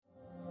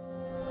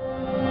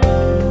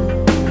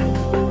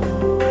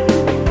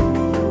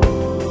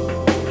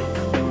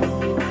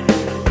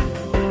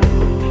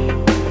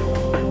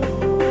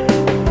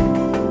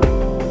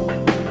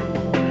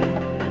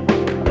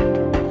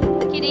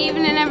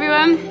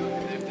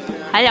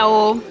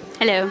Hello.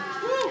 Hello.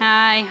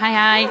 Hi. Hi.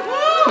 Hi.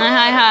 Hi.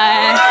 Hi.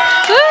 Hi.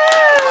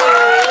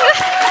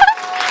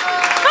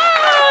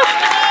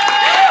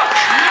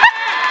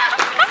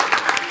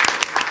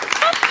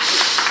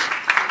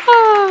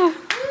 Oh,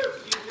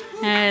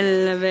 I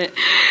love it.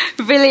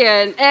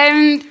 Brilliant.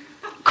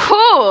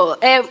 Cool.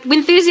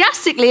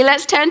 Enthusiastically,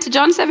 let's turn to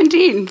John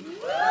 17. Way!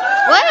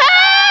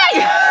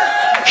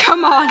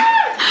 Come on.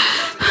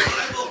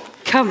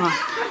 Come on.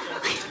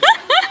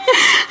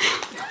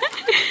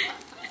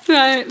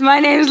 Right, my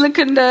name is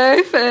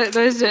Lukundo. For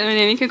those who don't know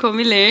me, you can call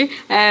me Lou.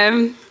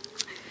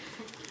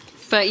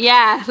 But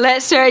yeah,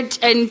 let's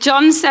start in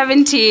John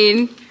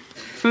 17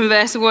 from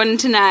verse 1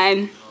 to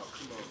 9.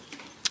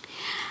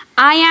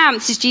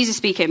 This is Jesus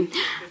speaking.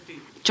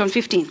 John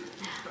 15.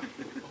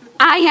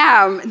 I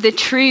am the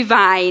true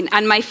vine,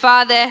 and my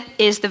Father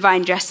is the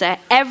vine dresser.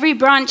 Every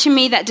branch in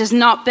me that does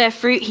not bear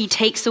fruit, he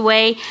takes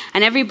away,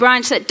 and every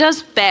branch that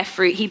does bear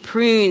fruit, he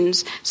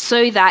prunes,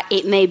 so that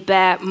it may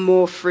bear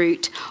more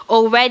fruit.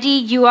 Already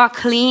you are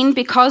clean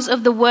because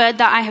of the word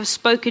that I have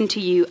spoken to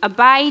you.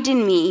 Abide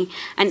in me,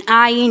 and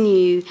I in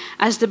you,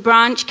 as the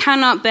branch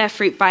cannot bear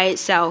fruit by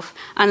itself,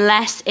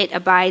 unless it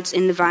abides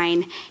in the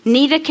vine.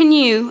 Neither can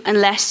you,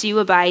 unless you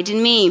abide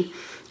in me.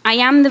 I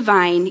am the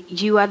vine,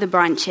 you are the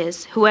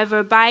branches. Whoever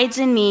abides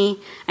in me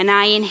and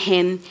I in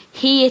him,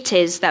 he it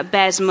is that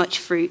bears much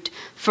fruit.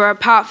 For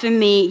apart from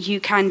me,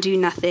 you can do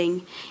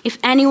nothing. If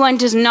anyone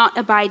does not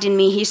abide in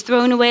me, he is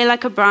thrown away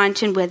like a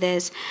branch and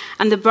withers,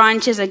 and the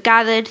branches are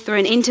gathered,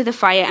 thrown into the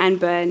fire and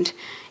burned.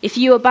 If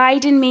you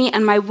abide in me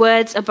and my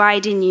words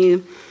abide in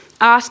you,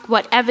 ask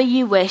whatever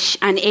you wish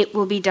and it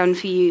will be done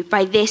for you.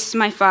 By this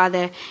my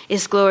Father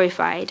is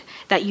glorified,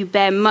 that you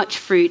bear much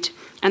fruit,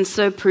 and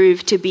so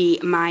prove to be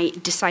my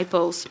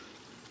disciples.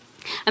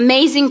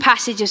 Amazing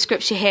passage of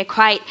scripture here,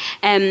 quite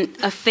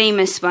a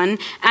famous one.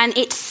 And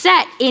it's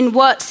set in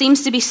what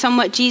seems to be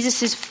somewhat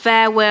Jesus'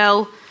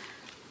 farewell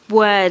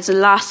words,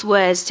 last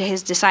words to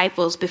his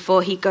disciples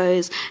before he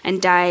goes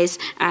and dies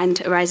and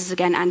arises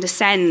again and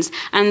ascends.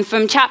 And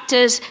from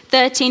chapters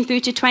 13 through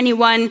to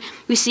 21,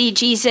 we see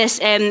Jesus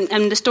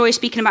and the story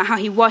speaking about how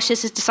he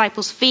washes his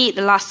disciples' feet,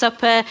 the Last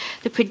Supper,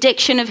 the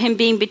prediction of him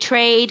being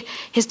betrayed,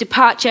 his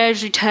departure,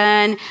 his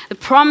return, the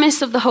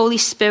promise of the Holy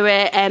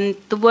Spirit, and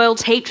the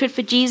world's hatred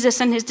for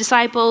Jesus and his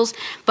disciples,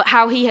 but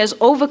how he has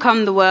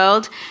overcome the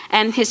world,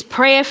 and his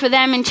prayer for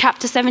them in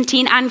chapter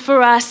 17 and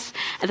for us,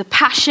 the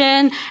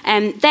passion,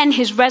 and then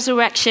his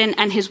resurrection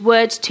and his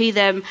words to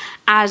them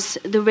as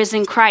the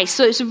risen Christ.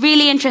 So it's a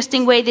really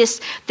interesting way this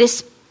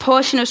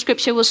portion of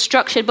scripture was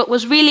structured, but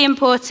was really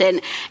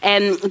important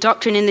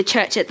doctrine in the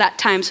church at that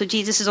time. So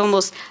Jesus'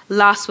 almost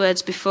last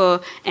words before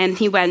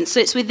he went.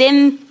 So it's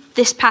within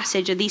this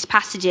passage or these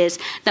passages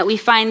that we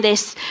find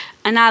this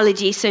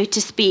analogy, so to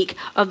speak,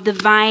 of the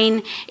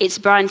vine, its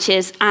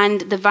branches,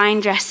 and the vine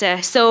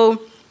dresser. So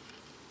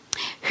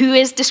who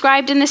is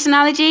described in this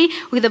analogy?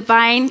 Well, the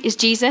vine is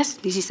Jesus,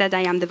 as he said, I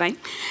am the vine.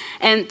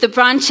 And the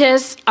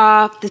branches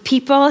are the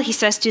people. He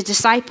says to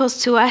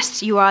disciples, to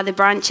us, you are the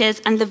branches.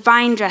 And the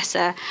vine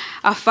dresser,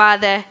 our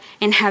Father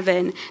in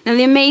heaven. Now,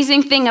 the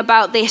amazing thing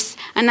about this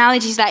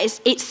analogy is that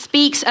it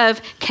speaks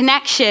of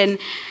connection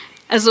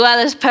as well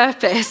as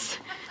purpose.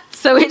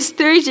 So it's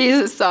through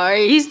Jesus.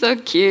 Sorry, he's so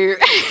cute.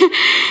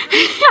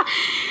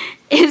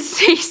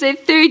 So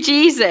through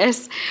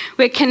Jesus,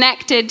 we're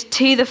connected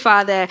to the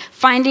Father,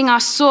 finding our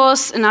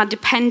source and our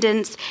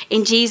dependence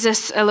in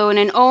Jesus alone.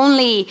 And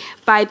only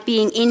by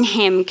being in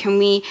him can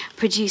we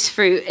produce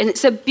fruit. And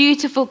it's a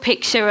beautiful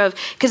picture of,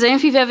 because I don't know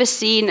if you've ever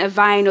seen a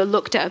vine or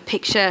looked at a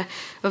picture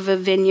of a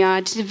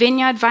vineyard. Is it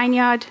vineyard?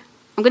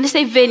 I'm going to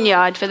say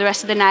vineyard for the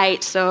rest of the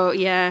night. So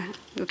yeah,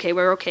 okay,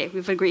 we're okay.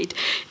 We've agreed.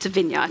 It's a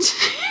vineyard.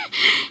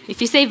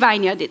 If you say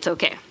vineyard, it's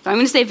okay. But I'm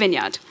going to say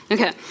vineyard.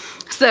 Okay,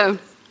 so...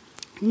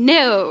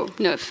 No,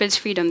 there's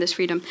freedom.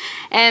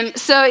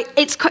 So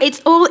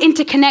it's all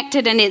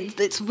interconnected, and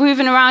it's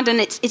moving around,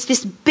 and it's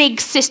this big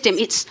system.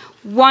 It's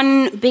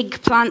one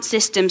big plant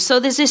system.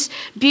 So there's this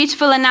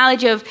beautiful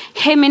analogy of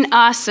him in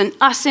us and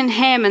us in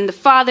him and the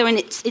Father, and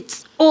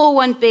it's all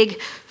one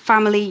big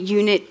family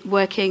unit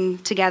working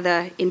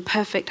together in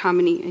perfect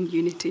harmony and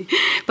unity.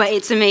 But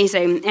it's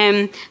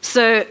amazing.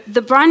 So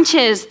the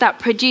branches that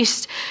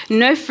produced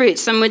no fruit,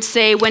 some would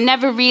say, were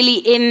never really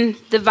in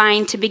the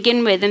vine to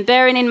begin with. And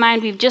bearing in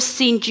mind, we've just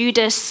seen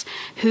Judas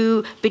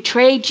who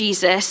betrayed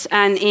Jesus.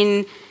 And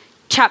in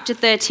chapter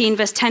 13,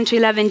 verse 10 to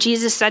 11,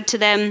 Jesus said to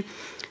them,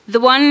 the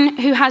one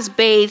who has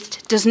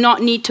bathed does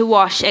not need to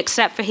wash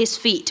except for his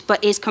feet,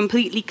 but is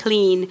completely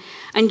clean.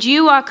 And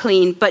you are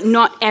clean, but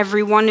not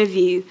every one of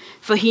you.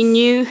 For he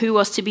knew who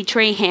was to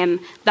betray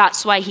him.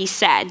 That's why he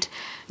said,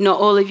 not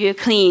all of you are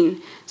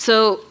clean.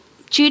 So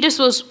Judas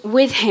was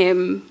with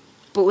him,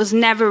 but was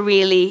never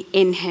really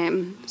in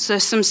him. So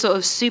some sort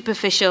of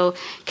superficial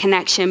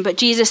connection. But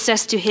Jesus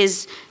says to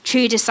his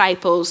true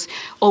disciples,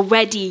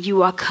 already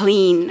you are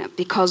clean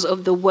because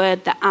of the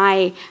word that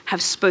I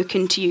have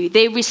spoken to you.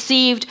 They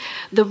received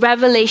the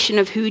revelation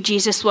of who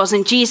Jesus was,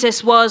 and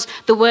Jesus was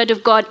the word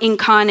of God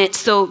incarnate,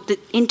 so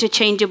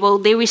interchangeable.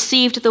 They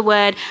received the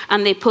word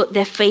and they put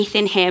their faith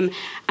in him,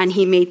 and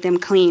he made them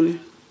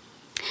clean.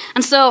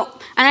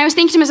 And I was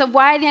thinking to myself,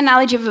 why the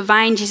analogy of a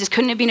vine, Jesus?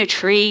 Couldn't it have been a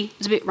tree?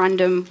 It's a bit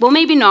random. Well,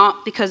 maybe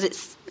not, because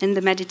it's in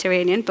the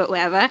Mediterranean, but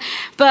whatever.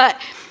 But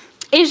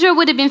Israel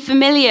would have been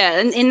familiar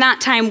in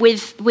that time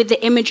with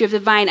the imagery of the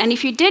vine. And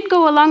if you did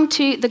go along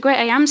to the Great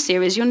I Am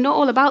series, you'll know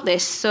all about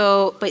this.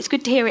 But it's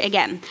good to hear it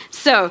again.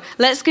 So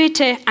let's go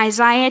to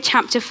Isaiah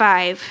chapter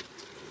 5.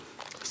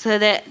 So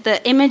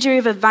the imagery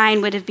of a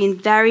vine would have been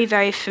very,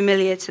 very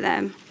familiar to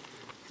them.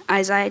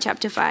 Isaiah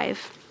chapter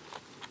 5.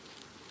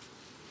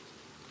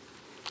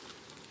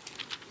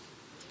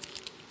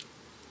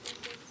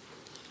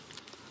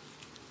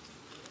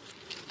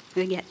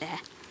 We'll get there.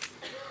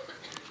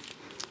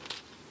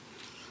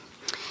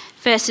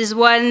 Verses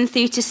 1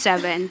 through to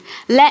 7.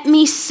 Let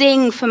me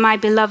sing for my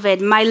beloved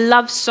my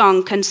love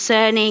song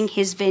concerning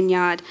his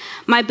vineyard.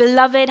 My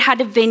beloved had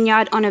a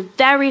vineyard on a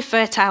very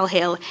fertile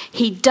hill.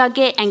 He dug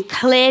it and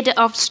cleared it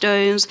of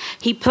stones.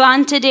 He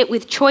planted it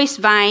with choice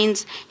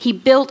vines. He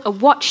built a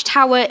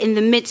watchtower in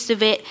the midst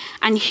of it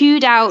and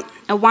hewed out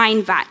a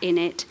wine vat in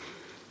it.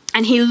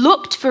 And he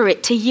looked for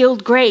it to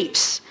yield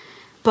grapes,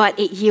 but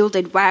it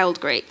yielded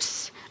wild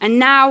grapes. And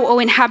now, O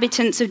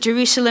inhabitants of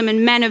Jerusalem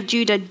and men of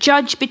Judah,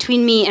 judge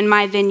between me and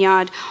my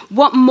vineyard.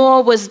 What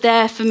more was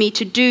there for me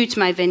to do to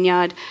my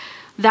vineyard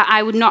that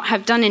I would not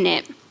have done in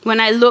it? When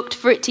I looked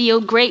for it to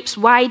yield grapes,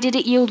 why did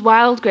it yield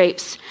wild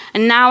grapes?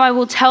 And now I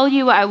will tell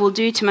you what I will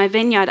do to my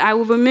vineyard. I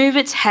will remove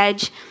its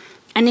hedge,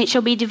 and it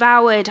shall be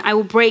devoured. I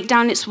will break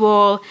down its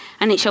wall,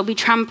 and it shall be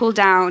trampled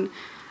down.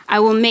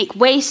 I will make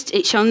waste,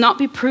 it shall not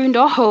be pruned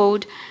or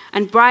hoed,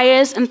 and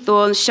briars and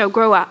thorns shall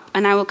grow up,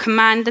 and I will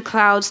command the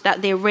clouds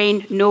that there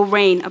rain no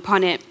rain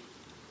upon it.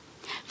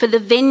 For the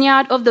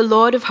vineyard of the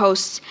Lord of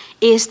hosts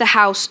is the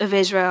house of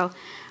Israel,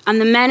 and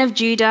the men of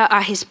Judah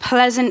are his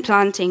pleasant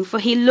planting. For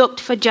he looked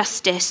for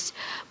justice,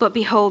 but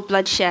behold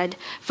bloodshed,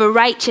 for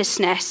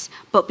righteousness,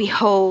 but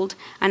behold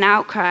an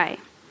outcry.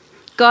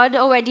 God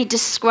already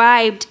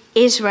described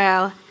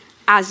Israel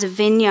as a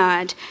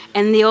vineyard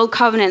in the Old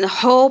Covenant, the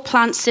whole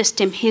plant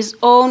system, his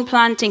own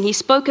planting. He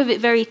spoke of it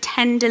very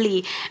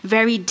tenderly,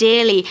 very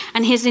dearly,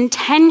 and his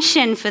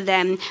intention for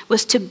them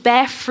was to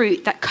bear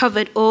fruit that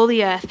covered all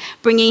the earth,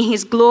 bringing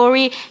his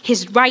glory,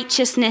 his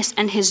righteousness,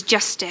 and his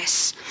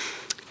justice.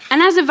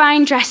 And as a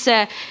vine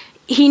dresser,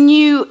 he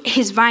knew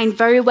his vine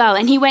very well,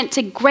 and he went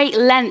to great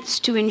lengths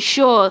to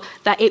ensure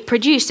that it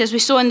produced, as we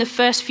saw in the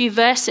first few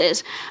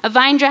verses. A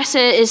vine dresser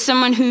is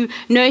someone who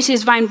knows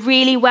his vine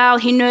really well.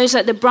 He knows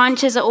that the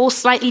branches are all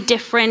slightly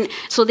different,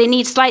 so they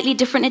need slightly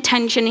different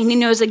attention, and he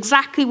knows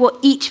exactly what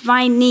each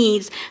vine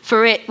needs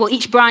for it, what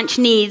each branch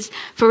needs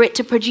for it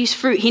to produce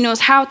fruit. He knows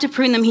how to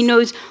prune them. He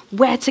knows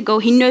where to go.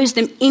 He knows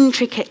them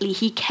intricately.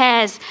 He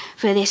cares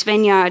for this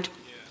vineyard.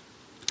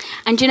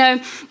 And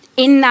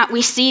in that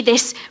we see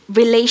this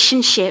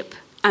relationship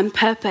and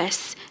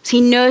purpose. So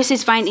he knows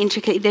his vine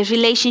intricately. There's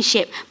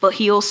relationship, but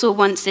he also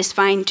wants this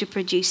vine to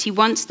produce. He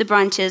wants the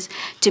branches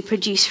to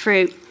produce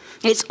fruit.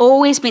 It's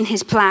always been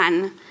his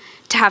plan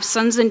to have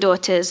sons and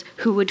daughters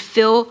who would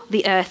fill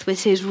the earth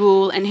with his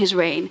rule and his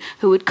reign,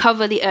 who would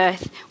cover the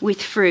earth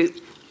with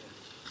fruit.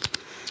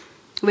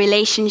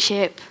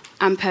 Relationship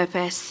and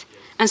purpose.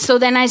 And so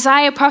then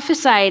Isaiah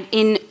prophesied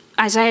in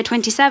Isaiah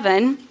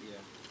 27,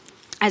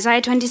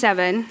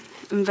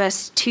 in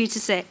verse 2 to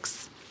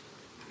 6.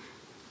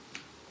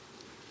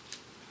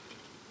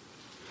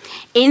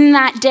 In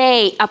that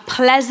day, a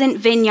pleasant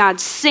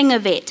vineyard, sing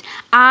of it.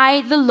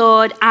 I, the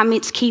Lord, am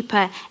its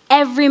keeper.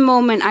 Every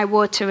moment I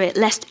water it,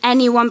 lest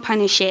anyone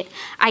punish it.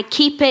 I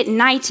keep it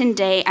night and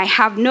day. I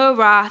have no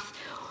wrath.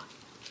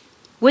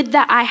 Would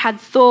that I had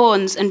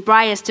thorns and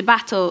briars to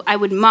battle. I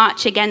would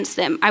march against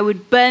them. I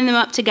would burn them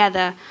up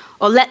together.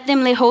 Or let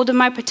them lay hold of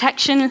my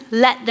protection.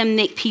 Let them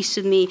make peace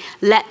with me.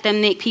 Let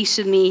them make peace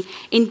with me.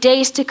 In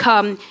days to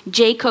come,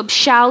 Jacob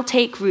shall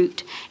take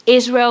root.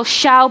 Israel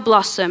shall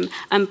blossom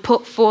and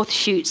put forth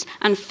shoots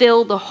and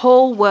fill the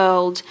whole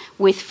world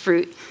with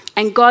fruit.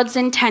 And God's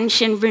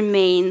intention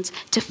remains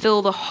to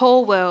fill the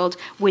whole world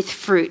with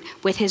fruit,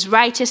 with his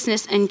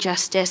righteousness and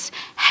justice,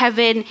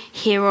 heaven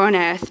here on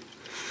earth.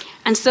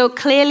 And so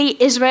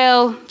clearly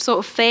Israel sort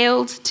of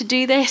failed to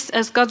do this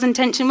as God's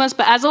intention was.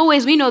 But as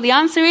always, we know the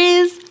answer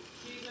is...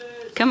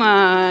 Come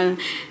on.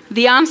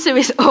 The answer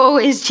is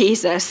always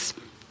Jesus.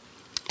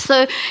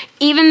 So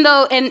even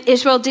though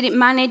Israel didn't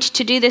manage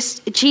to do this,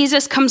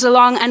 Jesus comes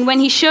along, and when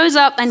he shows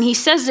up, and he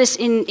says this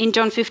in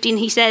John 15,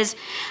 he says,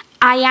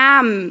 I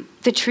am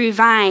the true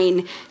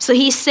vine. So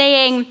he's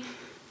saying,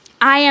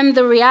 I am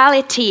the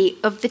reality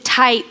of the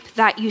type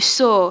that you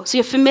saw. So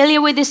you're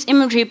familiar with this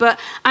imagery, but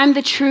I'm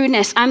the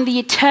trueness. I'm the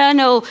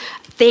eternal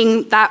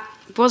thing that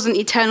wasn't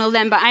eternal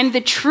then, but I'm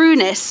the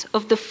trueness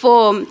of the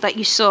form that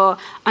you saw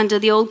under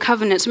the old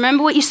covenants.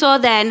 Remember what you saw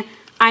then?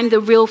 I'm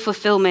the real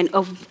fulfillment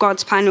of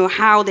God's plan, or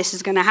how this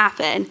is going to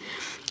happen.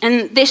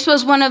 And this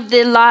was one of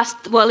the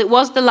last, it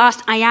was the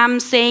last I am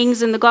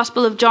sayings in the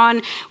Gospel of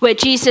John, where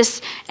Jesus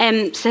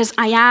says,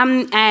 I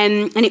am,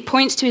 and it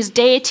points to his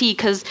deity,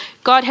 because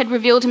God had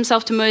revealed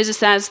himself to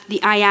Moses as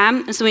the I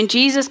am. And so when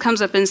Jesus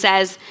comes up and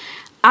says,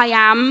 I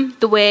am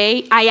the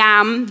way, I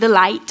am the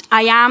light,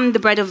 I am the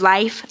bread of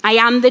life, I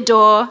am the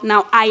door,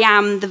 now I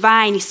am the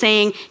vine. He's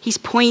saying, he's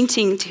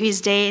pointing to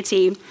his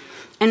deity.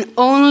 And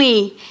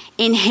only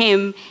in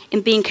him,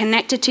 in being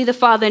connected to the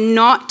Father,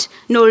 no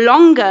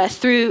longer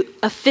through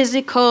a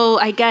physical,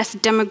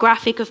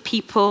 demographic of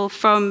people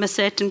from a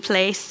certain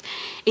place.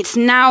 It's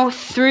now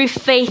through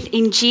faith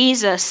in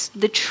Jesus,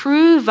 the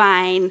true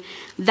vine,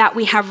 that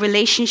we have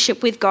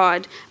relationship with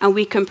God and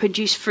we can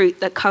produce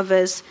fruit that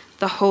covers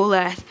the whole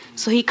earth.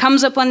 So he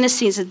comes up on the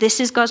scene and says, this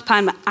is God's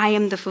plan, but I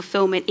am the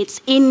fulfillment. It's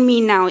in me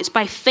now. It's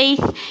by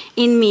faith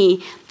in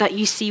me that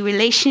you see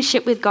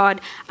relationship with God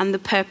and the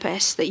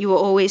purpose that you were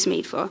always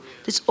made for.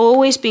 There's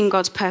always been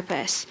God's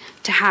purpose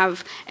to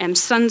have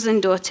sons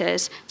and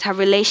daughters, to have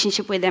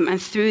relationship with them, and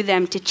through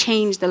them to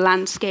change the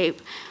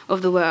landscape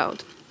of the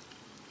world.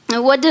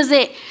 Now, what does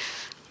it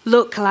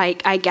look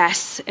like,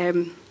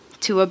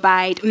 to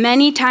abide?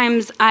 Many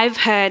times I've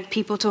heard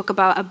people talk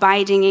about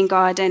abiding in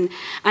God, and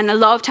a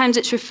lot of times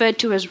it's referred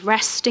to as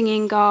resting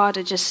in God,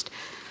 or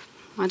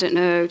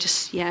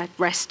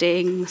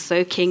resting,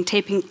 soaking,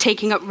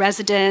 taking up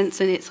residence,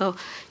 and it's all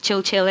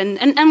chill,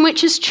 and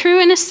which is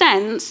true in a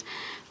sense,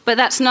 but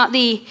that's not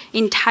the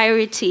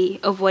entirety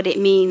of what it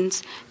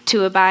means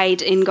to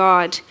abide in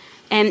God.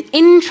 And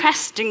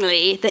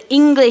interestingly, the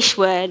English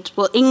word,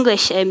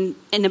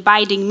 in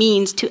abiding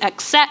means to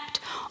accept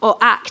or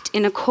act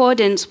in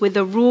accordance with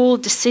a rule,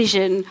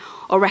 decision,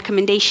 or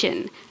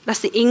recommendation.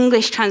 That's the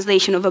English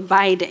translation of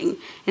abiding.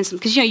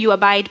 Because you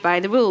abide by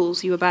the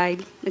rules, you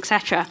abide,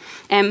 etc.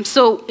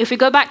 So if we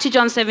go back to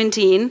John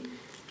 17.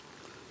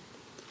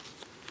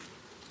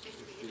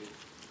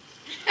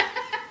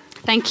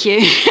 Thank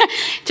you.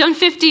 John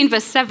 15,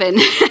 verse 7.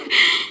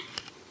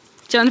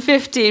 John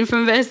 15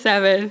 from verse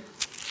 7.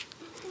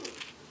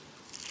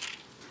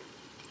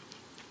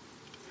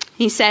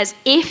 He says,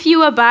 if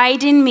you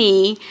abide in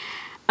me,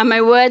 and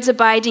my words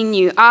abide in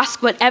you,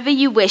 ask whatever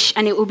you wish,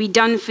 and it will be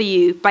done for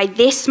you. By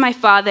this my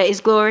Father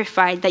is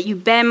glorified, that you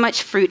bear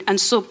much fruit,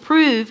 and so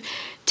prove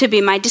to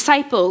be my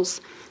disciples.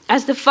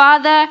 As the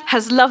Father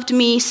has loved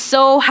me,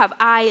 so have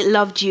I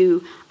loved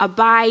you.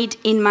 Abide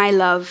in my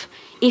love.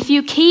 If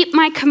you keep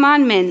my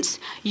commandments,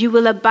 you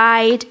will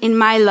abide in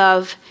my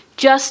love,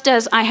 just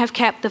as I have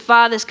kept the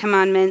Father's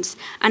commandments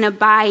and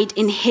abide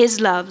in his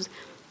love.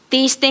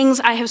 These things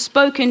I have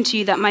spoken to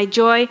you, that my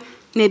joy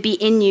may be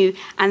in you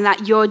and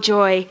that your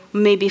joy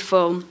may be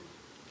full.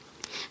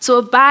 So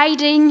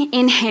abiding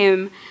in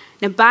him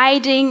and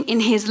abiding in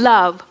his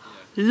love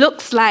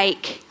looks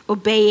like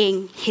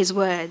obeying his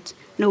word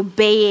and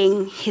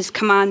obeying his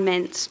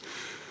commandments.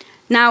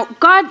 Now,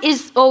 God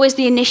is always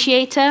the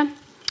initiator.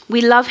 We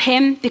love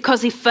him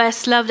because he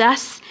first loved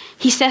us.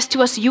 He says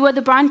to us, you are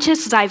the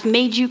branches, as I've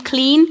made you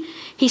clean.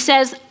 He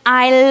says,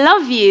 I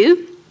love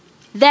you,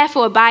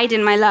 therefore abide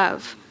in my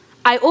love.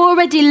 I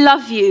already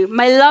love you.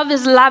 My love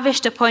is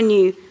lavished upon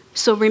you,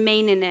 so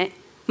remain in it.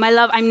 My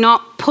love, I'm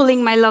not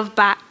pulling my love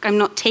back. I'm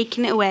not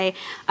taking it away.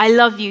 I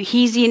love you.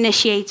 He's the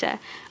initiator.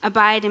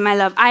 Abide in my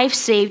love. I've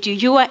saved you.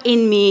 You are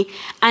in me.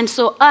 And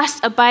so us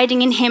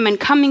abiding in him and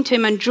coming to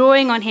him and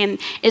drawing on him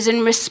is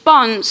in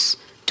response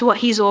to what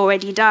he's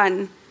already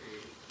done.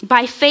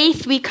 By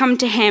faith we come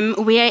to him.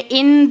 We are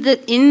in the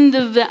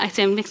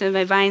I'm mixing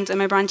my vines and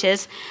my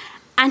branches.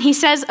 And he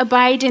says,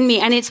 abide in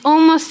me. And it's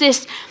almost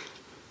this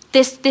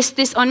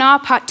on our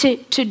part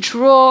to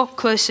draw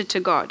closer to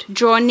God,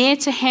 draw near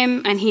to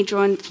him, and he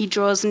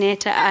draws near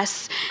to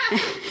us.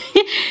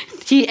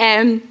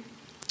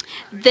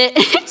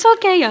 It's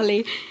okay,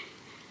 Ollie.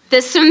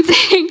 There's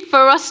something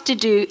for us to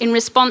do in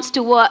response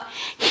to what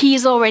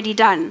he's already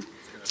done.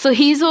 So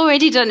he's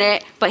already done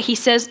it, but he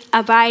says,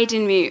 abide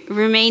in me,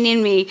 remain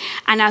in me.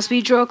 And as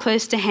we draw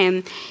close to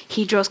him,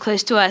 he draws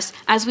close to us.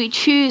 As we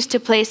choose to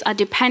place our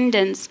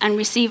dependence and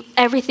receive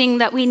everything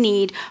that we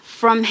need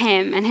from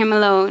him and him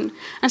alone.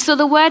 And so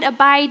the word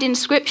abide in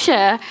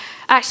Scripture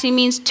actually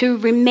means to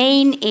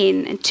remain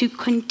in and to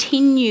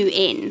continue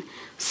in.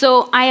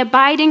 So I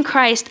abide in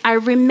Christ, I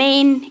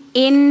remain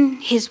in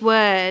his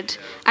word,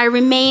 I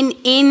remain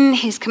in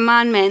his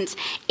commandments,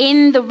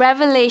 in the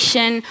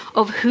revelation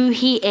of who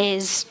he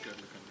is.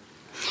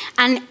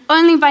 And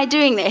only by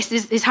doing this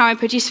is how I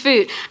produce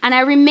fruit. And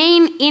I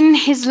remain in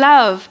his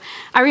love.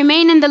 I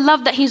remain in the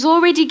love that he's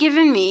already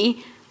given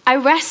me. I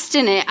rest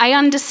in it, I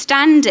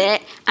understand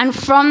it, and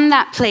from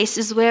that place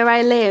is where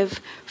I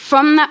live.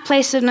 From that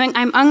place of knowing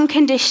I'm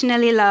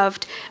unconditionally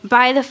loved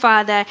by the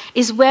Father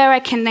is where I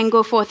can then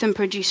go forth and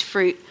produce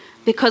fruit,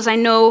 because I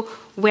know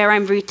where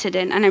I'm rooted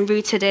in, and I'm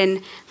rooted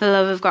in the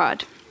love of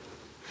God.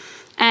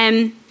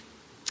 In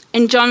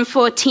John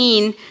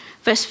 14,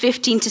 verse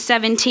 15 to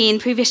 17,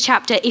 previous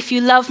chapter, if you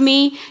love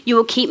me, you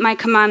will keep my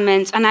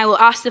commandments, and I will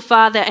ask the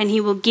Father, and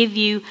he will give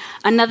you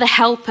another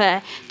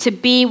helper to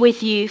be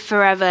with you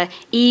forever,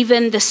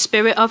 even the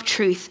Spirit of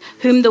truth,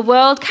 whom the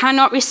world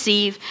cannot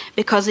receive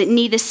because it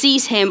neither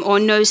sees him or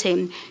knows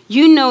him.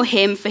 You know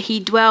him, for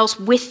he dwells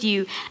with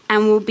you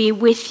and will be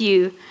with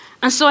you.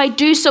 And so I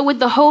do so with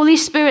the Holy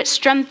Spirit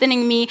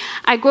strengthening me.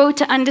 I grow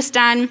to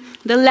understand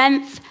the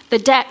length, the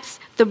depth,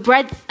 the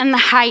breadth and the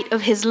height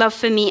of his love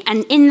for me.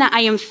 And in that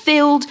I am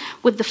filled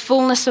with the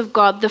fullness of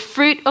God. The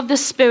fruit of the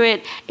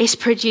Spirit is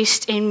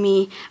produced in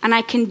me. And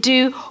I can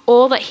do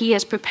all that he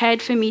has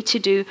prepared for me to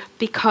do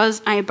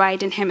because I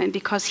abide in him and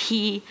because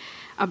he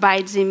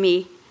abides in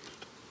me.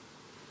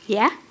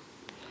 Yeah?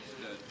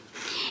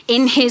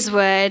 In his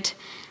word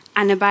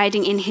and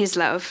abiding in his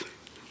love.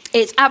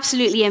 It's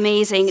absolutely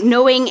amazing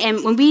knowing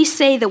when we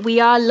say that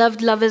we are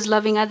loved lovers,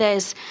 loving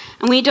others,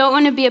 and we don't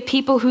want to be a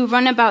people who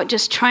run about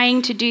just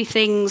trying to do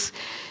things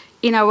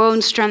in our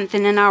own strength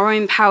and in our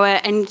own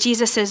power. And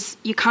Jesus says,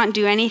 you can't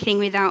do anything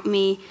without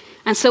me.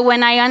 And so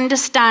when I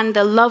understand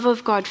the love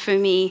of God for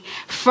me,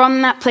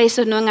 from that place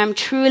of knowing I'm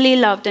truly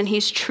loved and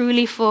he's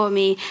truly for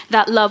me,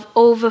 that love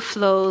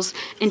overflows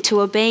into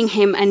obeying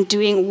him and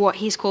doing what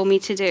he's called me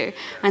to do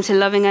and to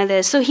loving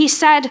others. So he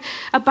said,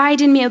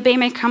 abide in me, obey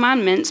my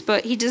commandments.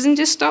 But he doesn't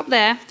just stop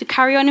there. To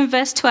carry on in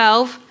verse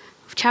 12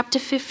 of chapter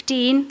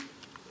 15.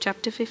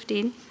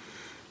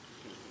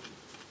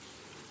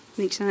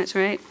 Make sure that's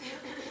right.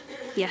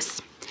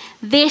 Yes.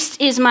 This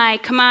is my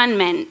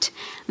commandment,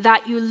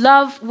 that you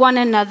love one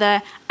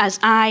another as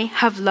I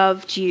have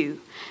loved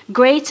you.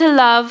 Greater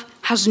love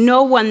has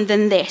no one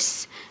than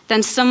this,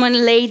 than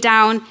someone lay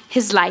down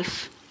his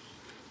life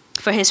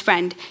for his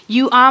friend.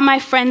 You are my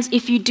friends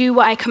if you do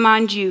what I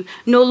command you.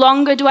 No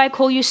longer do I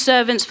call you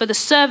servants, for the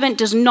servant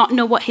does not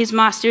know what his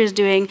master is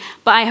doing,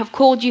 but I have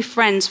called you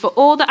friends, for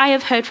all that I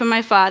have heard from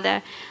my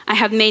Father I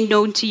have made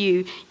known to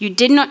you. You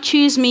did not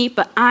choose me,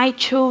 but I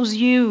chose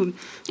you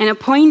and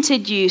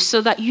appointed you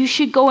so that you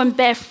should go and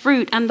bear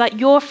fruit, and that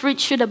your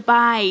fruit should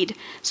abide,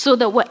 so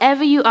that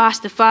whatever you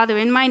ask the Father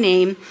in my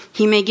name,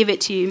 he may give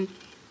it to you.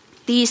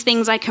 These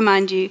things I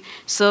command you,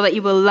 so that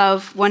you will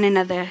love one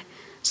another.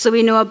 So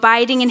we know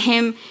abiding in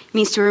him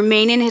means to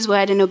remain in his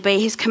word and obey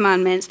his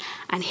commandments.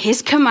 And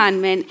his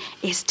commandment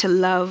is to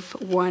love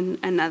one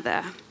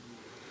another.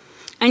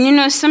 And you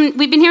know,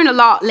 we've been hearing a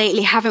lot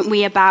lately, haven't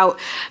we, about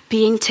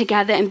being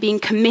together and being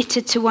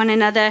committed to one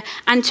another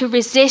and to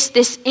resist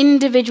this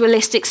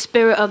individualistic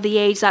spirit of the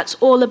age that's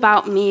all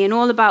about me and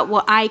all about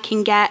what I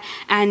can get.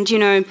 And, you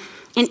know,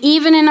 and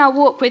even in our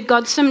walk with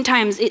God,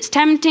 sometimes it's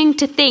tempting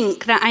to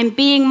think that I'm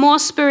being more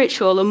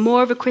spiritual or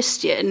more of a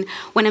Christian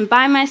when I'm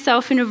by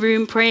myself in a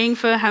room praying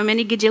for how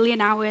many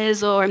gajillion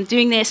hours, or I'm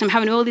doing this, I'm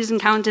having all these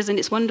encounters and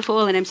it's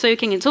wonderful and I'm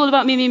soaking. It's all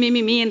about me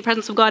in the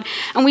presence of God.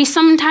 And we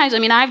sometimes, I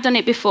mean, I've done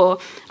it before,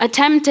 are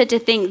tempted to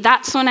think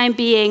that's when I'm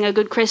being a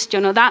good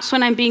Christian, or that's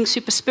when I'm being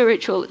super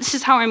spiritual. This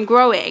is how I'm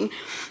growing.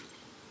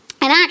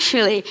 And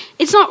actually,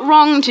 it's not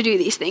wrong to do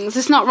these things.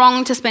 It's not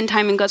wrong to spend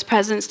time in God's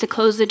presence, to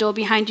close the door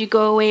behind you,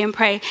 go away and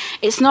pray.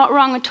 It's not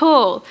wrong at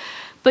all.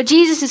 But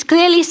Jesus is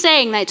clearly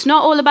saying that it's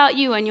not all about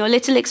you and your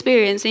little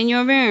experience in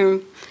your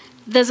room.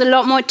 There's a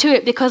lot more to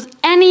it, because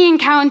any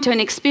encounter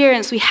and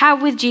experience we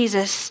have with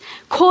Jesus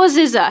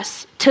causes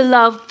us to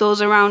love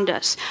those around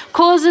us,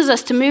 causes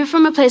us to move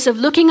from a place of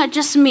looking at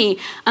just me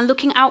and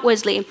looking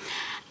outwardly.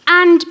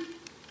 And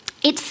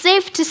it's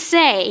safe to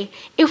say,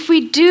 if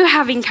we do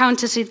have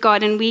encounters with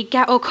God and we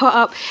get all caught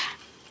up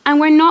and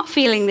we're not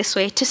feeling this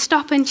way, to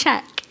stop and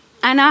check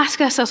and ask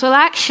ourselves, well,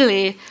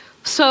 actually,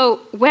 so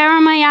where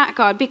am I at,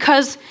 God?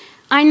 Because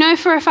I know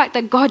for a fact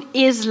that God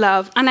is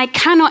love, and I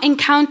cannot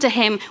encounter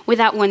him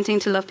without wanting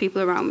to love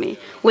people around me,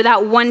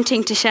 without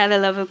wanting to share the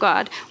love of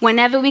God.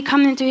 Whenever we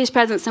come into his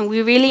presence and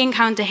we really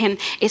encounter him,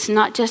 it's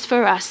not just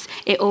for us,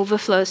 it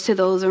overflows to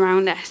those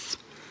around us.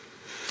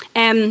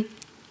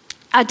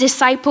 Our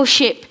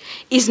discipleship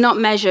is not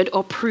measured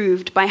or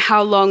proved by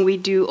how long we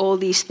do all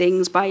these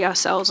things by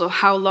ourselves or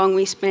how long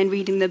we spend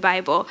reading the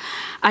Bible.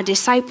 Our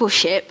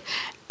discipleship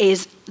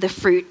is the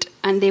fruit,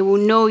 and they will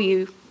know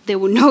you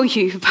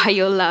by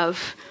your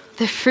love.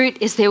 The fruit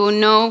is they will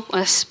know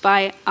us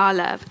by our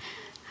love.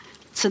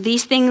 So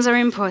these things are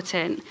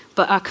important,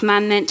 but our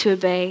commandment to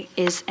obey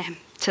is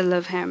to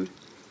love him.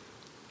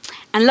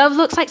 And love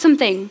looks like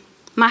something.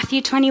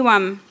 Matthew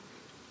 21,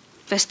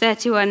 verse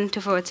 31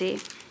 to 40.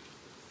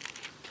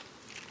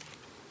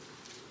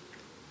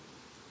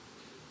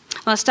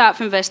 I'll start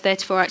from verse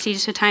 34, actually,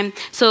 just for time.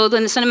 So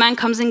when the Son of Man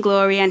comes in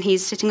glory and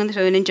he's sitting on the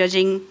throne and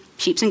judging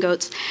sheep and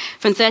goats.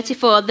 From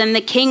 34, then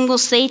the king will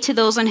say to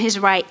those on his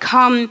right,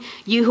 come,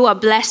 you who are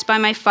blessed by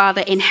my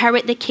Father,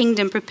 inherit the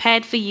kingdom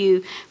prepared for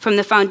you from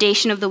the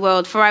foundation of the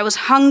world. For I was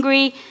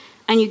hungry,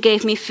 and you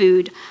gave me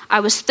food. I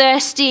was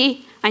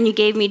thirsty, and you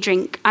gave me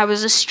drink. I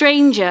was a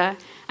stranger,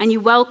 and you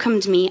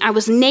welcomed me. I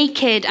was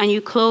naked, and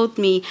you clothed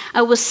me.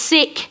 I was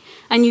sick,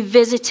 and you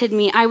visited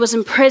me. I was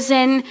in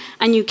prison,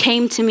 and you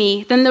came to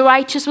me. Then the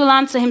righteous will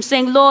answer him,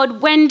 saying,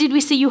 Lord, when did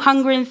we see you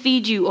hungry and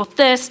feed you, or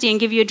thirsty and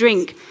give you a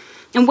drink?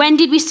 And when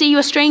did we see you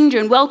a stranger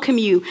and welcome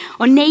you,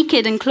 or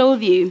naked and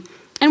clothe you?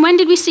 And when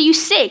did we see you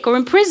sick or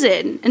in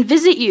prison and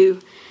visit you?'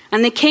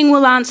 And the king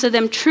will answer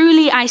them,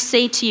 'Truly I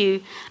say to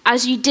you,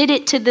 as you did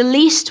it to the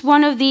least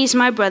one of these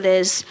my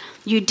brothers,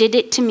 you did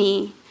it to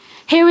me.'"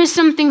 Here is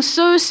something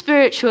so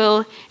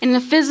spiritual in the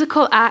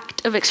physical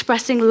act of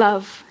expressing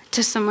love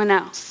to someone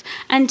else.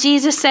 And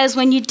Jesus says,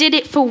 when you did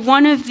it for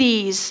one of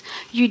these,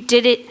 you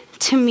did it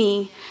to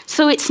me.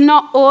 So it's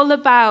not all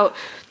about,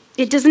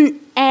 it doesn't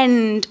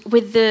end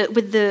with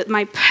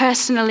my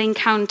personal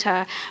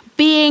encounter.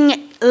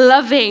 Being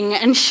loving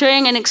and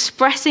showing and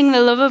expressing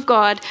the love of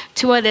God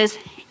to others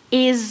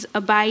is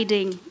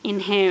abiding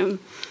in him.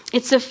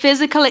 It's a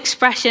physical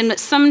expression that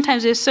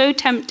sometimes we're so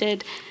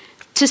tempted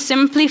to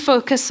simply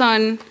focus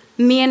on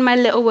me and my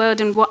little world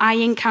and what I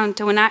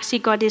encounter, when actually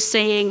God is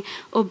saying,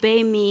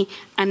 obey me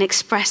and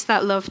express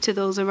that love to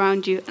those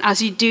around you.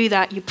 As you do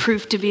that, you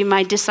prove to be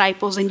my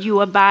disciples and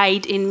you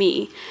abide in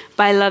me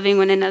by loving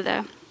one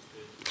another.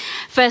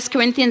 1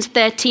 Corinthians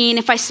 13,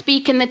 "If I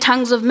speak in the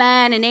tongues of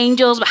men and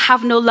angels but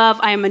have no love,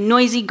 I am a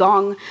noisy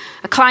gong,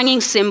 a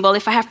clanging cymbal.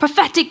 If I have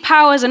prophetic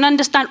powers and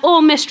understand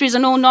all mysteries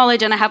and all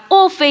knowledge, and I have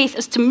all faith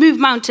as to move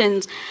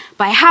mountains,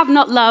 but I have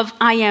not love,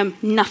 I am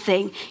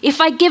nothing.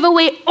 If I give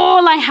away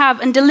all I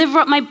have and deliver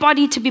up my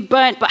body to be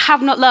burnt but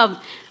have not love,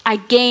 I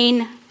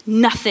gain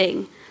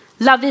nothing.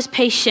 Love is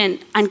patient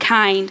and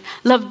kind.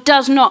 Love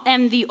does not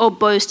envy or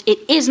boast. It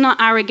is not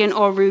arrogant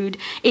or rude.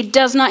 It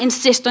does not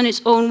insist on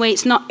its own way.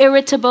 It's not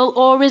irritable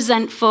or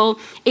resentful.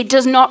 It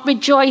does not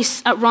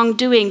rejoice at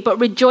wrongdoing, but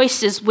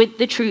rejoices with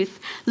the truth.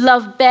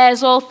 Love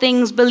bears all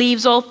things,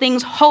 believes all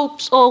things,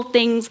 hopes all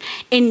things,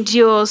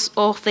 endures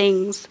all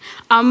things."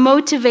 Our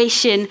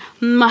motivation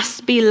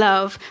must be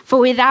love, for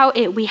without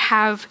it we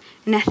have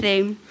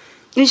nothing.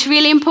 It's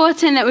really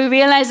important that we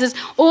realize there's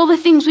all the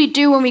things we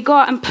do when we go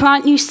out and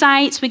plant new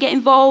sites, we get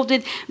involved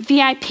with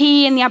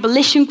VIP and the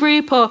abolition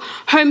group or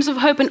Homes of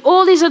Hope and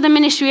all these other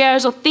ministry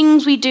areas or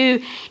things we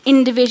do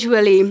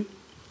individually,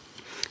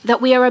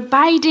 that we are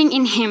abiding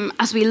in him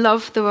as we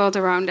love the world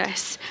around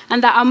us,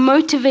 and that our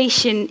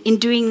motivation in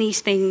doing these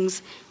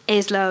things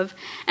is love.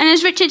 And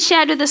as Richard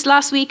shared with us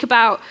last week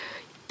about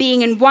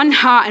being in one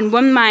heart and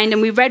one mind,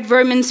 and we read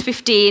Romans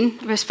 15,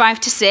 verse 5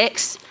 to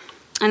 6,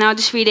 and I'll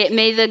just read it.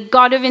 "May the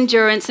God of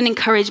endurance and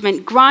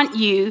encouragement grant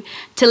you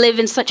to live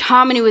in such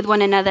harmony with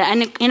one another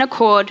and in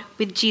accord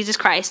with Jesus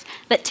Christ,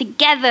 that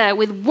together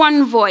with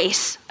one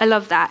voice," I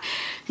love that,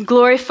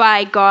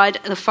 "glorify God,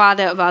 the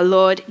Father of our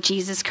Lord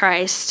Jesus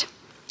Christ,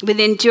 with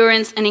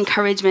endurance and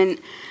encouragement."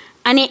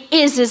 And it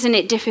is, isn't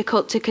it,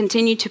 difficult to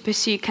continue to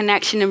pursue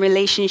connection and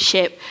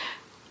relationship,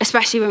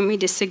 especially when we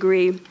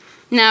disagree.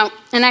 Now,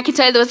 and I can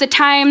tell you there was a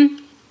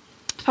time,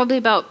 probably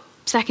about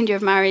second year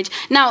of marriage.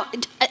 Now,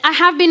 I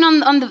have been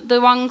on the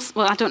wrong,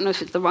 well, I don't know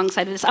if it's the wrong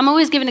side of this. I'm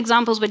always giving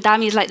examples where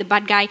Dami is like the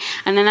bad guy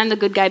and then I'm the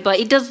good guy, but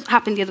it does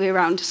happen the other way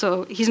around.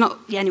 So he's not,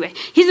 yeah, anyway,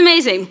 he's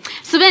amazing.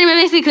 So anyway,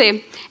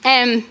 basically,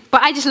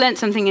 but I just learned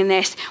something in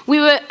this.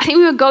 I think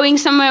we were going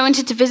somewhere, I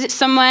wanted to visit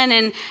someone,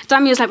 and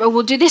Dami was like, well,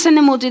 we'll do this and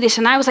then we'll do this.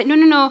 And I was like,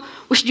 no,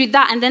 we should do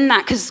that and then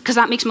that, because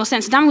that makes more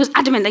sense. And Dami was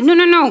adamant, like,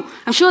 no,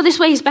 I'm sure this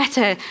way is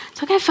better.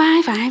 So okay,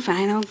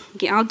 fine,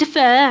 I'll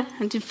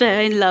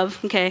defer in love,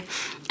 okay.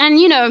 And,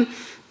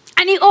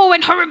 and it all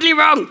went horribly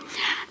wrong.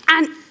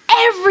 And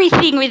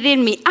everything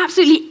within me,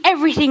 absolutely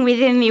everything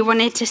within me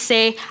wanted to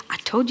say, I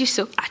told you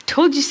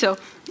so.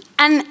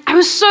 And I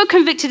was so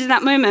convicted in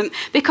that moment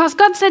because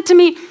God said to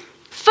me,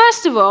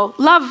 first of all,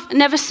 love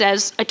never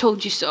says, I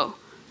told you so.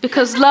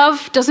 Because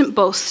love doesn't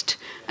boast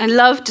and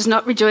love does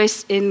not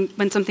rejoice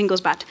when something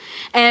goes bad.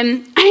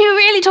 And he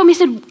really told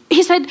me,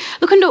 he said,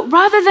 Lukundo,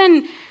 rather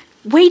than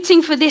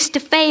waiting for this to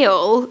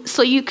fail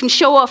so you can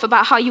show off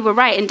about how you were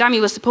right and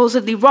Dami was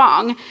supposedly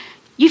wrong,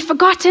 you've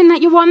forgotten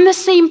that you're on the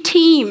same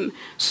team.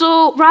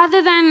 So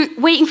rather than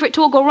waiting for it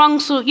to all go wrong,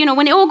 so,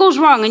 when it all goes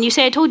wrong and you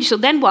say, I told you so,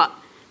 then what?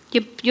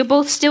 You're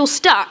both still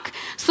stuck.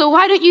 So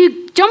why don't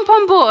you jump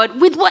on board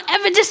with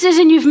whatever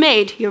decision you've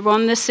made? You're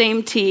on the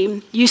same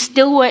team. You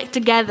still work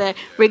together,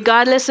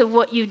 regardless of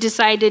what you've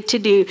decided to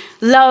do.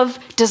 Love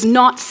does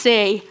not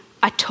say,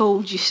 I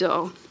told you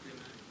so.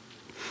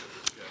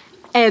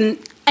 And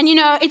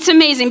it's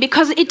amazing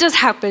because it does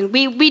happen.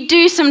 We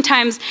do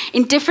sometimes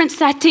in different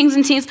settings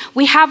and teams,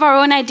 we have our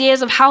own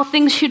ideas of how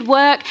things should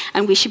work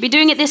and we should be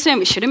doing it this way and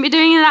we shouldn't be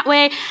doing it that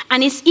way.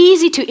 And it's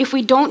easy to, if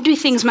we don't do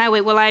things my way,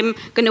 well, I'm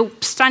going to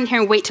stand here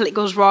and wait till it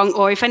goes wrong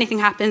or if anything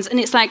happens. And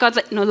it's like, God's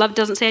like, no, love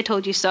doesn't say I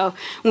told you so.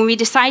 When we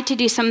decide to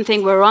do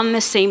something, we're on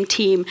the same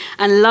team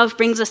and love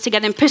brings us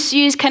together and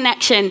pursues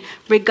connection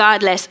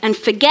regardless and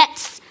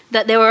forgets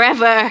that they were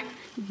ever...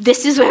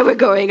 This is where we're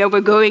going, and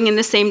we're going in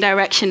the same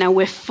direction, and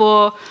we're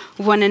for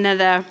one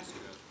another.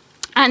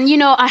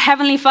 And our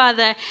Heavenly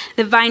Father,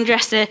 the vine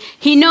dresser,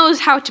 He knows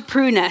how to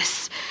prune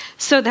us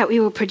so that we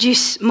will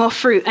produce more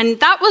fruit. And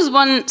that was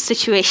one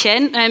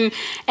situation. And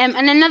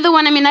another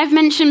one, I've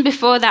mentioned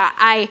before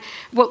that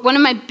one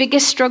of my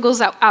biggest struggles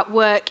at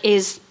work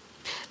is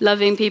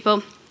loving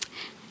people.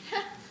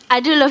 I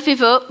do love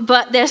people,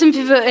 but there are some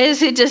people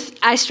who just,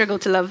 I struggle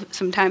to love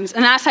sometimes.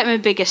 And that's like my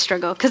biggest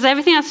struggle, because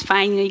everything else is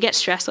fine, you get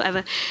stressed,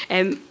 whatever.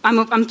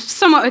 I'm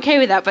somewhat okay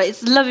with that, but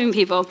it's loving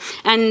people.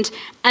 And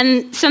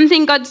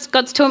something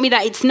God's taught me,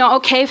 that it's not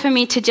okay for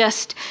me to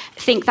just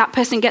think that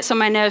person gets on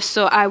my nerves,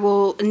 so I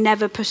will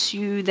never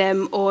pursue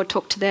them or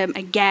talk to them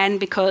again,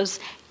 because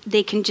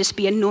they can just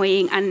be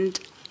annoying and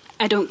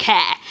I don't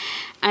care.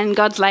 And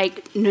God's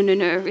like, no,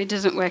 it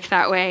doesn't work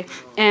that way.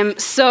 In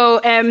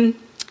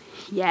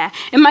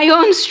my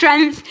own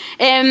strength,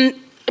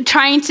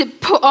 trying to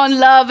put on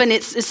love, and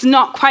it's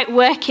not quite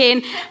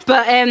working.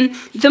 But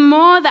the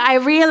more that I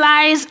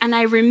realize and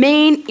I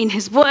remain in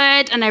his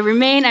word, and I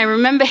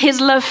remember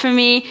his love for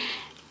me,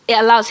 it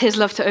allows his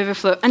love to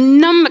overflow.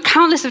 And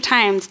countless of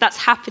times that's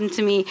happened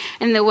to me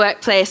in the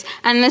workplace.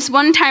 And this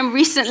one time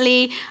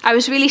recently, I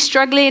was really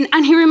struggling,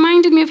 and he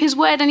reminded me of his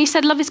word, and he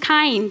said, love is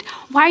kind.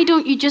 Why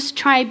don't you just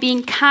try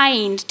being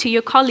kind to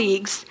your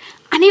colleagues?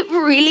 And it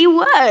really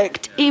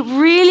worked. It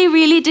really,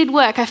 really did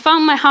work. I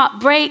found my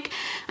heart break,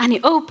 and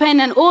it opened,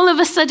 and all of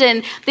a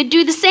sudden, they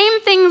do the same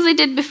things they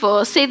did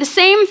before, say the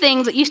same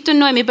things that used to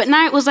annoy me, but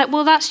now it was like,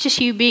 well, that's just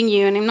you being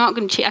you, and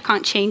I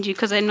can't change you,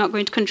 because I'm not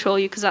going to control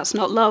you, because that's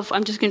not love.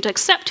 I'm just going to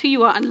accept who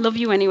you are and love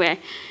you anyway.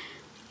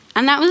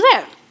 And that was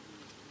it.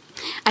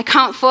 I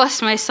can't force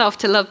myself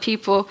to love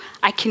people.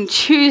 I can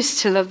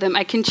choose to love them.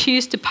 I can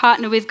choose to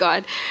partner with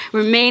God,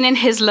 remain in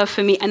his love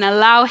for me, and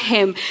allow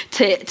him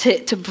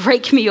to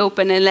break me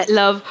open and let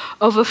love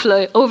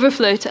overflow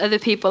to other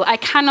people. I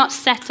cannot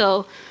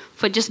settle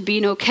for just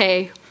being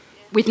okay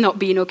with not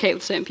being okay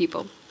with certain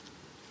people.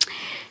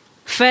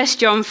 1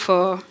 John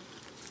 4,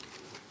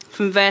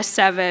 from verse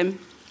 7.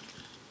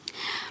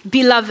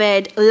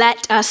 Beloved,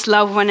 let us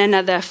love one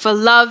another, for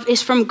love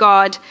is from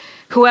God.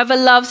 Whoever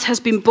loves has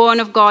been born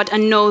of God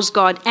and knows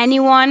God.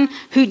 Anyone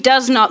who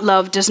does not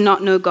love does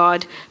not know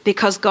God,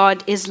 because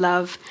God is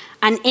love.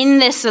 And in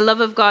this, the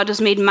love of God was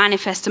made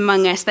manifest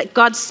among us, that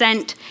God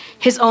sent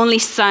his only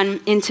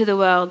Son into the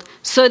world,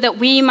 so that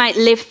we might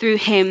live through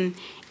him.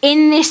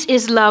 In this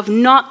is love,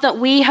 not that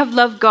we have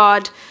loved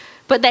God,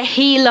 but that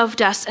he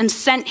loved us and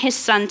sent his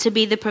Son to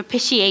be the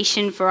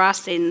propitiation for our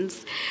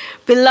sins.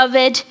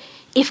 Beloved,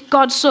 if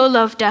God so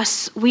loved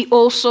us, we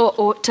also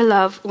ought to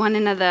love one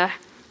another.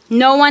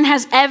 No one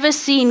has ever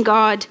seen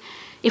God.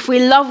 If we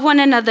love one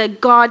another,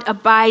 God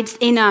abides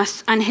in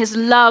us, and his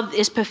love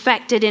is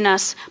perfected in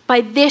us.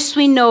 By this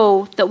we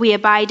know that we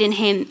abide in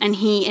him and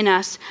he in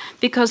us,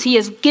 because he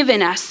has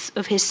given us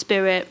of his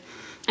Spirit.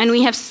 And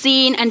we have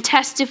seen and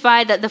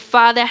testified that the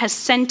Father has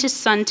sent his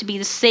Son to be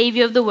the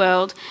Savior of the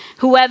world.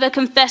 Whoever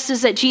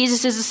confesses that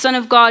Jesus is the Son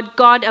of God,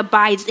 God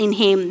abides in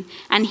him,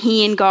 and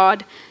he in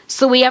God.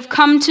 So we have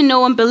come to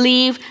know and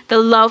believe the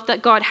love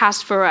that God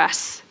has for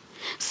us.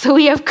 So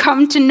we have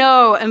come to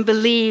know and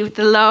believe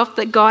the love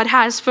that God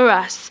has for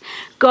us.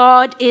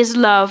 God is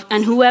love,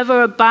 and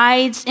whoever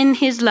abides in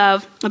his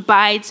love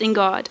abides in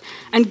God,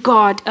 and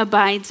God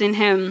abides in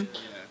him.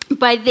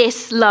 By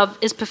this, love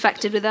is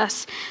perfected with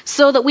us,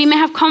 so that we may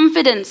have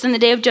confidence in the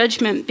day of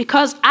judgment,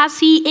 because as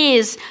he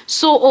is,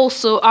 so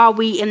also are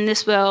we in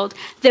this world.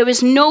 There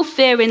is no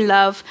fear in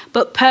love,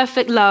 but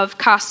perfect love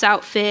casts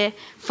out fear.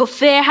 For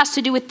fear has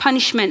to do with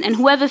punishment, and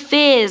whoever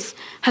fears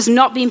has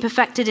not been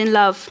perfected in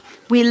love.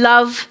 We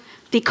love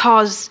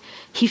because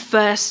he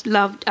first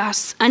loved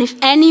us. And if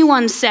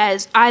anyone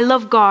says, I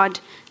love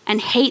God,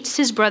 and hates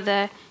his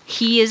brother,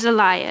 he is a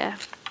liar.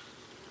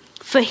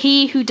 For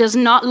he who does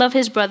not love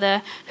his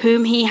brother,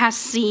 whom he has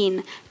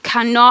seen,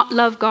 cannot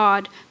love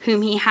God,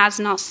 whom he has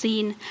not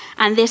seen.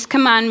 And this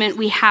commandment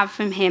we have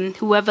from him: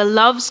 whoever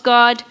loves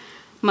God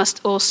must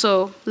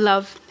also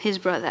love his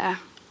brother.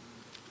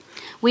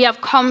 We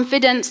have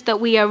confidence that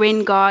we are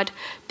in God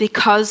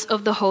because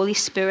of the Holy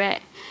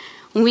Spirit.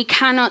 We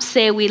cannot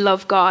say we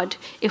love God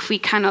if we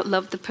cannot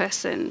love the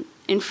person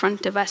in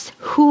front of us,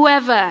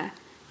 whoever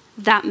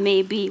that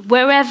may be,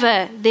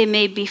 wherever they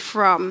may be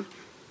from,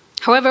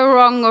 however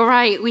wrong or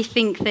right we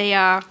think they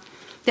are.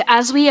 That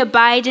as we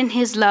abide in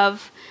his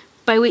love,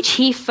 by which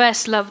he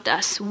first loved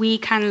us, we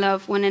can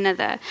love one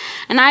another.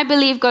 And I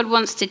believe God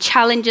wants to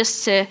challenge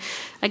us to,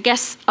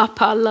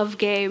 up our love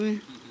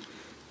game,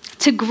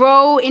 to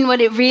grow in what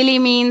it really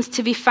means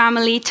to be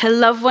family, to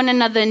love one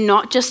another,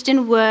 not just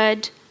in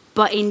word,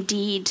 but in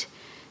deed,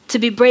 to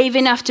be brave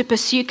enough to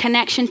pursue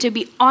connection, to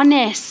be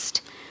honest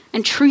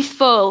and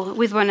truthful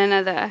with one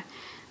another.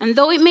 And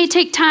though it may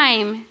take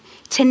time,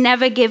 to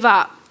never give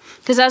up.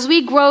 Because as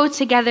we grow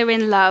together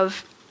in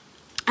love,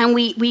 and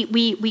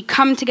we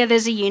come together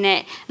as a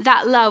unit,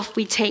 that love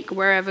we take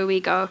wherever we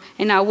go,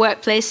 in our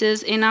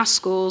workplaces, in our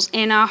schools,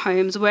 in our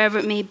homes, wherever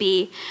it may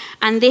be.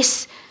 And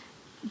this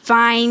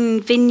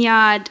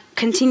vineyard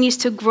continues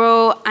to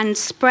grow and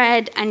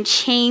spread and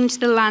change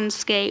the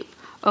landscape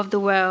of the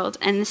world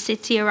and the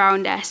city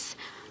around us.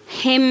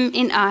 Him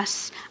in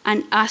us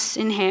and us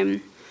in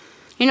him.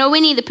 You know,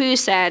 Winnie the Pooh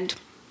said,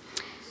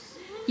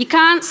 you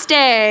can't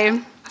stay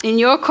in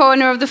your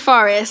corner of the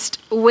forest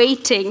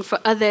waiting for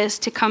others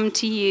to come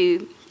to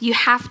you. You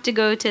have to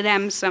go to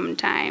them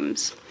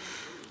sometimes.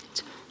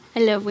 I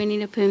love Winnie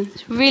the Pooh.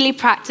 It's really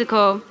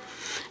practical.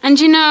 And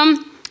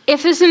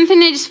if there's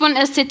something I just want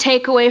us to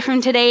take away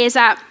from today is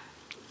that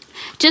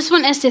just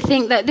want us to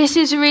think that this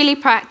is really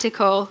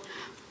practical.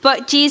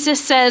 But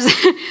Jesus says,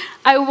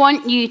 I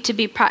want you to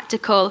be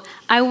practical.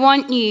 I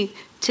want you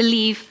to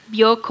leave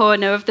your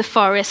corner of the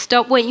forest.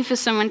 Stop waiting for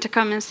someone to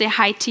come and say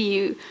hi to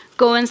you.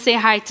 Go and say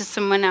hi to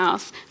someone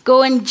else.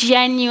 Go and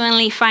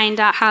genuinely find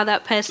out how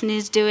that person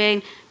is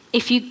doing.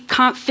 If you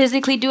can't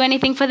physically do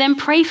anything for them,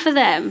 pray for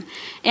them.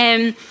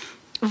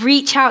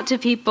 Reach out to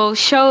people,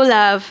 show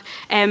love,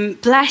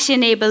 bless your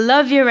neighbor,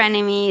 love your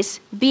enemies,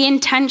 be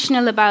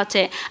intentional about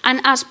it.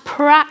 And as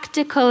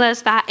practical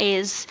as that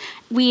is,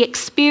 we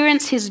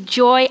experience his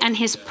joy and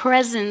his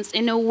presence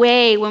in a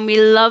way when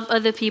we love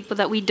other people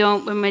that we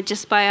don't when we're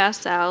just by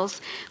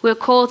ourselves. We're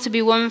called to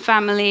be one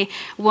family,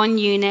 one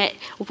unit,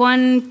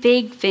 one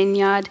big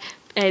vineyard,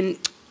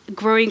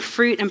 growing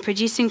fruit and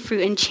producing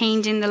fruit and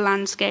changing the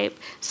landscape.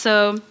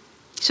 So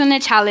I just want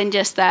to challenge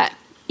us that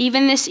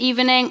even this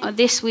evening or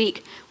this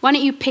week, why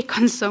don't you pick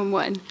on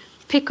someone?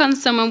 Pick on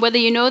someone, whether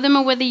you know them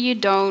or whether you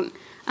don't.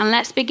 And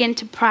let's begin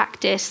to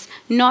practice,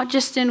 not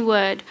just in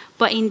word,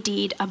 but in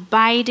deed,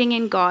 abiding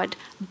in God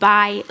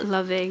by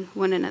loving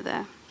one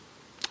another.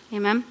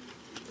 Amen?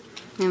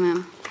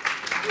 Amen.